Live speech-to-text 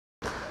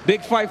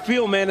Big fight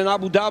field, man, in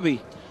Abu Dhabi.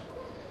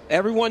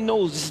 Everyone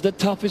knows this is the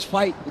toughest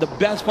fight, the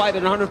best fight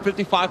at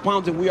 155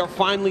 pounds, and we are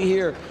finally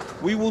here.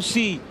 We will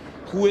see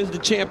who is the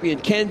champion.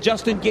 Can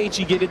Justin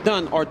Gaethje get it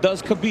done, or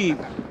does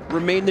Khabib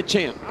remain the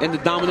champ and the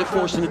dominant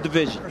force in the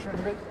division?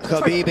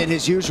 Khabib, in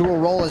his usual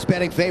role as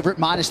betting favorite,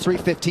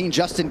 -315.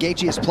 Justin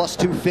Gaethje is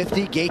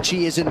 +250.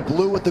 Gaethje is in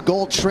blue with the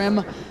gold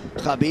trim.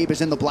 Khabib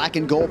is in the black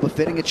and gold,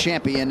 befitting a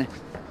champion.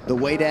 The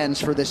wait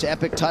ends for this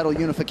epic title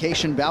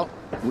unification bout.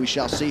 We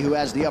shall see who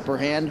has the upper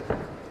hand.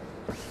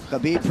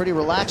 Khabib, pretty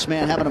relaxed,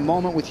 man, having a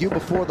moment with you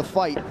before the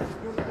fight.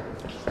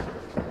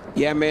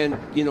 Yeah, man,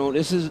 you know,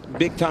 this is a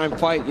big-time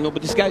fight, you know,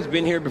 but this guy's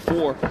been here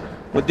before.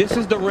 But this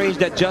is the range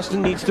that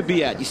Justin needs to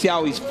be at. You see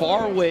how he's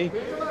far away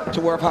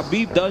to where if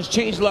Khabib does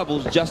change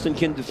levels, Justin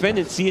can defend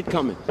and see it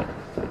coming.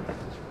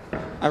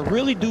 I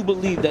really do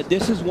believe that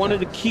this is one of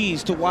the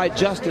keys to why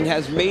Justin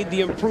has made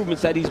the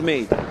improvements that he's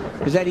made.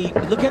 Is that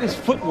look at his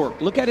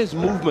footwork, look at his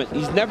movement.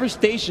 He's never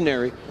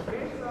stationary.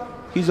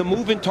 He's a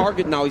moving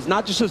target now. He's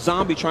not just a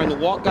zombie trying to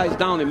walk guys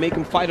down and make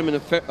them fight him in a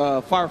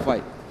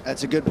firefight.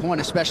 That's a good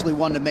point, especially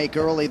one to make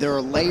early. There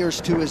are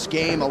layers to his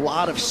game, a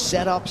lot of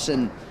setups,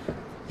 and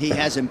he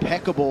has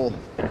impeccable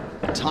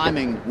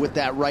timing with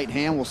that right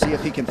hand. We'll see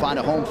if he can find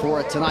a home for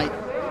it tonight.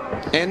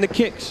 And the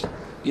kicks.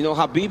 You know,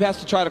 Khabib has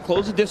to try to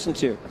close the distance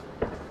here.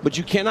 But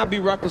you cannot be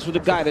reckless with a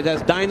guy that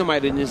has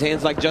dynamite in his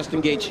hands like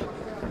Justin Gaethje.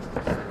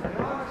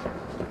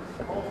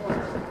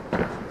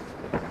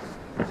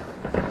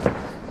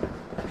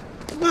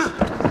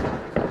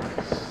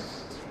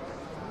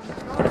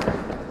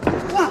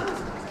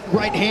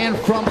 Right hand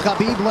from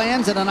Khabib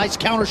lands, and a nice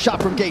counter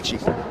shot from Gaethje.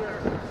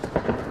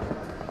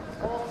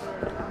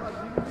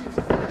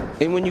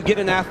 And when you get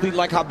an athlete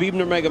like Hhabib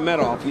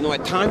Nurmagomedov, you know,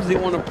 at times they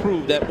want to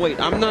prove that, wait,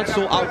 I'm not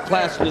so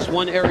outclassed in this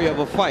one area of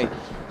a fight.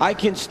 I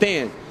can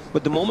stand.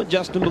 But the moment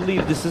Justin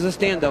believes this is a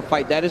stand-up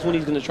fight, that is when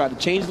he's going to try to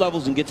change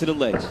levels and get to the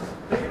legs.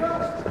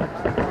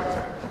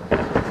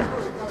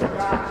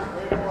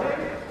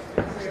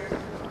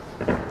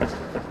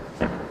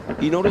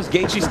 You notice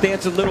Gaethje's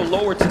stance a little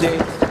lower today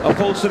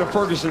opposed to the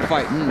Ferguson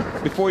fight.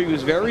 Before he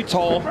was very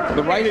tall,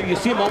 but right here you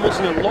see him almost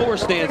in a lower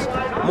stance,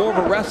 more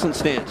of a wrestling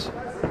stance.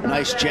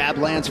 Nice jab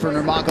lands for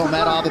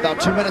Nurmagomedov.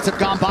 About 2 minutes have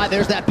gone by.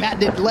 There's that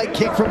patented leg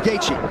kick from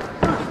Gaethje.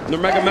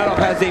 Nurmagomedov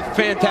has a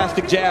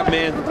fantastic jab,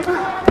 man.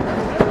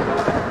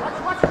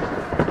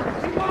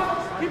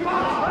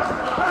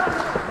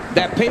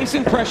 That pace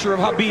and pressure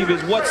of Khabib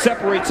is what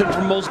separates him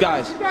from most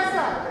guys.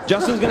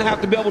 Justin's going to have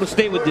to be able to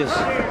stay with this.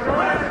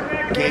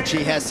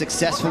 Gaethje has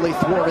successfully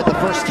thwarted the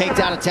first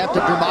takedown attempt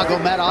of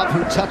Nurmagomedov,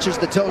 who touches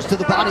the toes to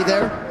the body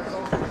there.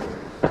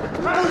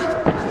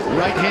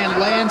 Right hand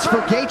lands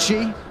for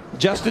Gaethje.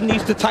 Justin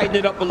needs to tighten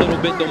it up a little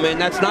bit, though, man.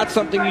 That's not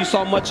something you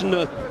saw much in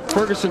the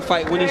Ferguson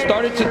fight. When he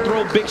started to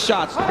throw big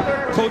shots,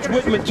 Coach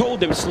Whitman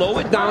told him, slow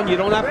it down. You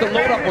don't have to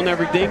load up on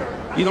everything.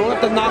 You don't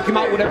have to knock him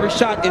out with every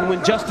shot. And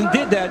when Justin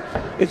did that,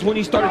 it's when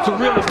he started to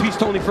really piece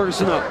Tony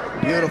Ferguson up.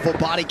 Beautiful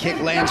body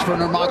kick lands for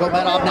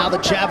Nurmagomedov. Now the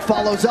jab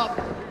follows up.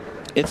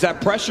 It's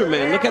that pressure,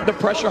 man. Look at the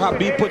pressure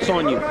Khabib puts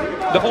on you.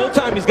 The whole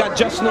time he's got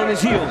Justin on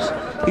his heels.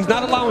 He's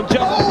not allowing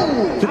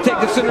Justin to take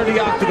the center of the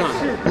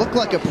octagon. Looked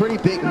like a pretty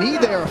big knee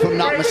there, if I'm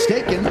not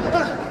mistaken.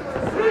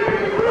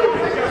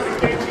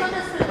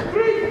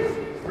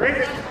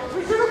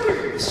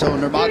 So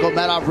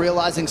Nurmagomedov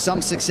realizing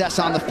some success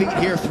on the feet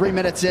here 3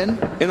 minutes in.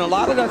 And a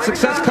lot of that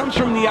success comes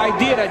from the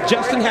idea that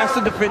Justin has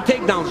to defend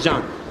takedowns,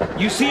 John.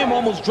 You see him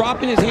almost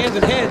dropping his hands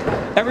and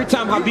head every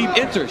time Khabib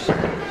enters.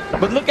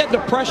 But look at the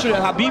pressure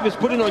that Khabib is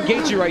putting on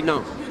Gaethje right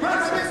now.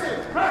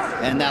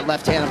 And that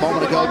left hand a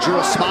moment ago drew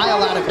a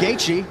smile out of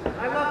Gaethje.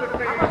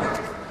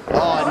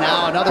 Oh, and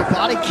now another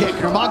body kick.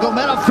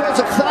 Nurmagomedov throws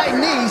a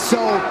flying knee, so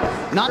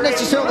not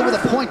necessarily with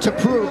a point to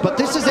prove, but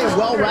this is a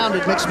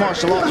well-rounded mixed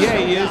martial arts. Yeah,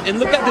 he is. And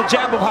look at the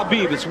jab of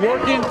Khabib. It's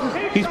working.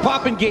 He's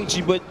popping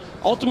Gaethje, but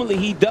ultimately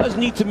he does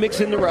need to mix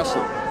in the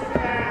wrestling.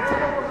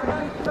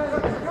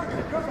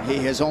 He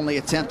has only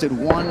attempted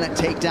one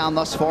takedown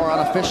thus far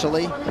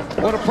unofficially.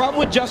 Well, the problem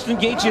with Justin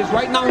Gaethje is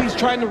right now he's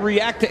trying to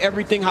react to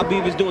everything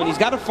Khabib is doing. He's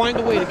got to find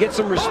a way to get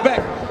some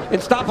respect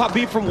and stop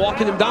Khabib from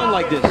walking him down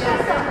like this.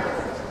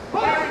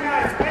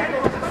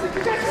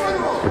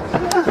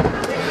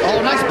 Oh,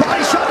 nice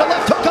body shot, the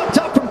left hook up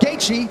top from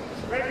Gaethje.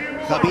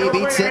 Khabib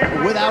eats it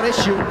without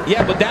issue.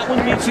 Yeah, but that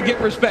one needs to get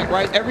respect,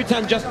 right? Every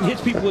time Justin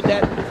hits people with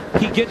that,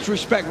 he gets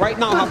respect. Right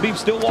now, Khabib's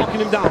still walking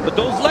him down. But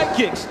those leg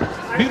kicks,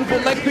 beautiful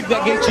leg kick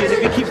that Gaethje, and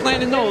if he keeps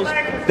landing those,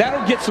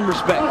 that'll get some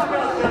respect.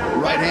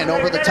 Right hand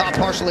over the top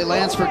partially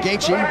lands for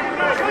Gaethje.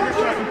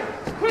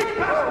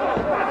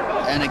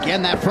 And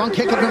again, that front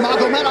kick of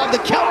Nurmagomedov, the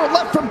counter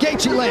left from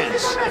Gaethje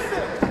lands.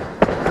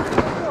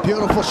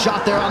 Beautiful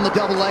shot there on the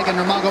double leg, and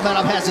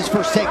Nurmagomedov has his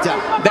first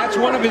takedown. That's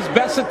one of his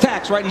best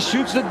attacks, right? He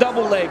shoots the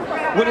double leg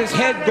with his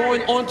head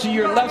going onto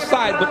your left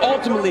side, but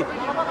ultimately,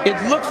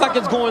 it looks like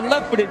it's going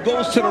left, but it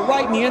goes to the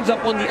right, and he ends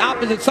up on the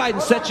opposite side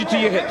and sets you to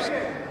your hips.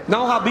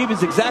 Now Khabib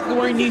is exactly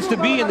where he needs to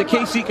be in the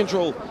KC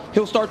control.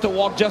 He'll start to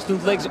walk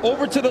Justin's legs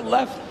over to the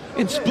left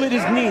and split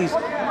his knees.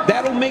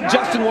 That'll make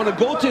Justin want to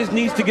go to his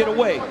knees to get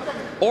away.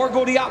 or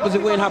go the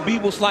opposite way and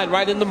Khabib will slide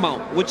right in the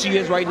mount, which he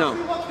is right now.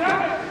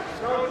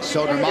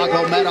 So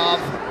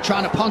Nurmagomedov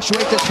trying to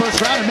punctuate this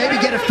first round and maybe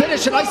get a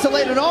finish, an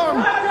isolated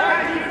arm.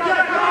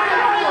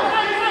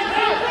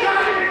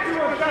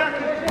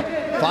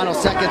 Final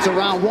seconds of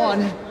round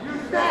one.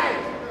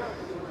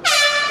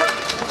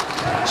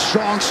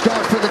 Strong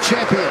start for the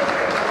champion.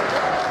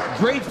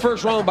 Great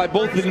first round by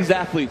both of these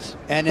athletes.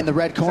 And in the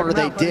red corner,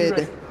 they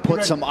did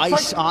put some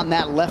ice on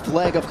that left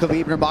leg of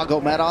Khabib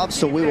Nurmagomedov,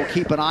 so we will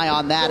keep an eye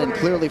on that. And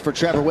clearly for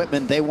Trevor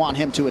Whitman, they want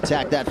him to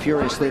attack that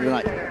furiously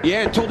tonight.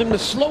 Yeah, and told him to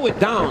slow it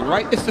down,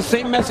 right? It's the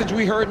same message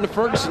we heard in the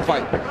Ferguson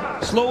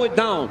fight. Slow it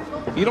down.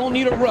 You don't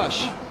need a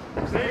rush.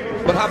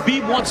 But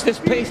Khabib wants this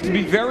pace to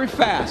be very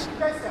fast.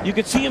 You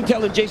could see him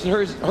telling Jason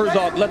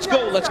Herzog, let's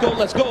go, let's go,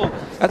 let's go,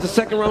 as the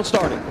second round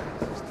started.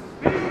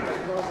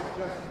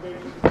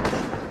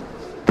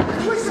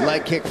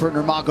 Leg kick for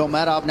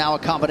Nurmagomedov, now a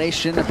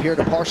combination, appear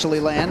to partially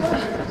land.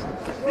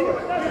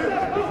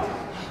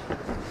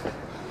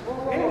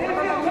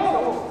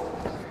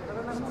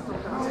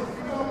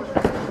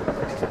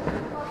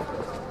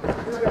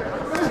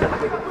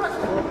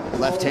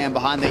 Left hand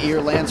behind the ear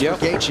lands for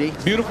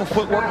Gaethje. Beautiful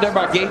footwork there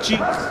by Gaethje.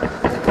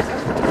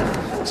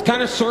 He's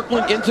kind of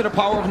circling into the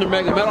power of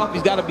Nurmagomedov.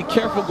 He's got to be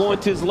careful going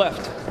to his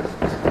left.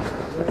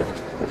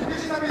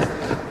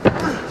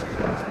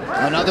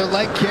 Another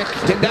leg kick.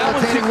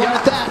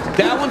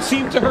 That one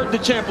seemed to hurt the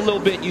champ a little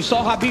bit. You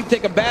saw Khabib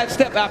take a bad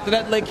step after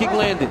that leg kick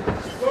landed.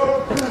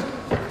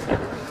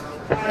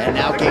 And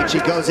now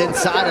Gaethje goes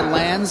inside and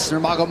lands.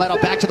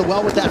 Nurmagomedov back to the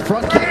well with that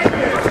front kick.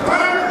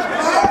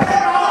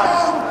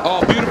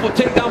 Oh, beautiful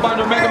takedown by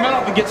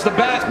Nurmagomedov against the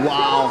back.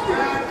 Wow.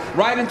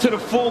 Right into the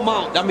full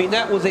mount. I mean,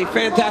 that was a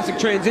fantastic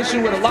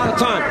transition with a lot of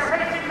time.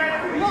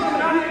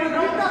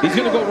 He's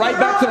going to go right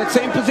back to that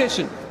same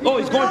position. Oh,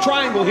 he's going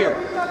triangle here.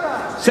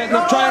 Setting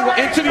up triangle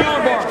into the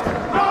armbar.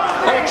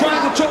 Oh,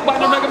 triangle choke by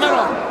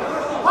Nurmagomedov.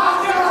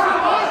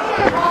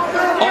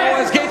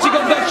 Oh, as Gaethje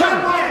goes back, shot.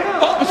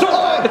 Oh,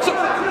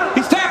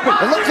 he's tapping.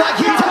 It looks like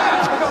he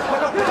tapped.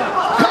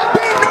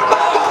 Khabib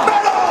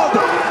Nurmagomedov.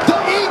 The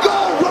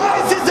eagle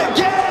rises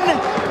again.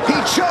 He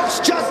chokes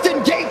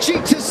Justin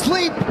Gaethje to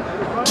sleep.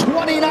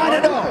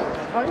 29-0.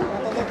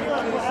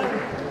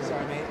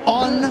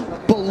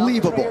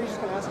 Unbelievable.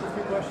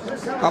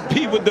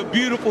 Khabib with the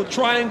beautiful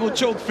triangle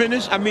choke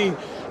finish. I mean,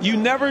 you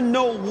never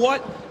know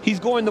what he's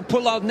going to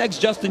pull out next.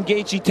 Justin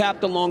Gaethje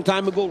tapped a long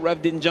time ago.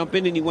 Rev didn't jump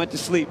in and he went to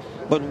sleep.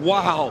 But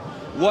wow,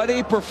 what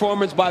a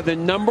performance by the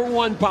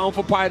 #1 pound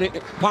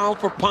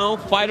for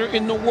pound fighter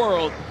in the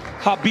world,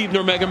 Khabib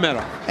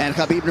Nurmagomedov. And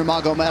Khabib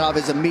Nurmagomedov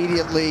is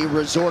immediately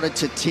resorted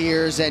to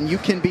tears, and you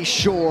can be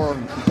sure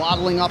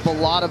bottling up a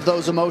lot of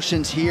those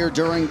emotions here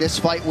during this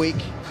fight week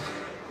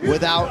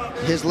without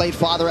his late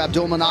father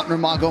Abdulmanap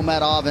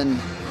Nurmagomedov. And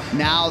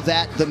now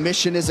that the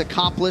mission is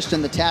accomplished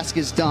and the task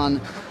is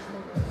done,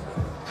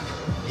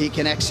 he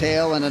can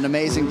exhale, and an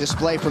amazing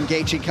display from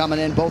Gaethje coming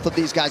in. Both of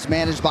these guys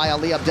managed by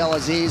Ali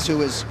Abdelaziz,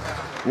 who is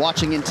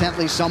watching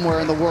intently somewhere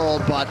in the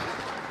world, but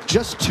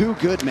just too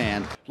good,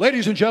 man.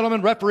 Ladies and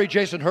gentlemen, referee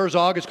Jason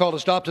Herzog has called a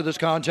stop to this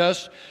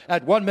contest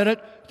at 1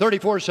 minute,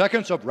 34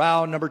 seconds of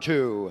round number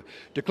 2,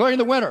 declaring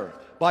the winner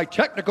by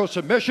technical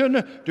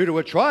submission due to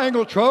a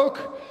triangle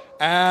choke,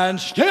 and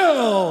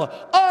still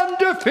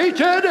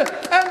undefeated,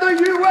 and the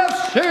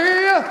UFC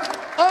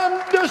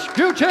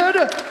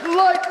undisputed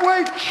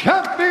lightweight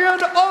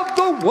champion of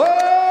the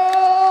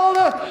world,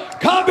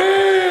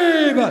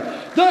 Khabib,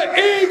 the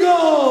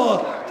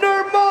Eagle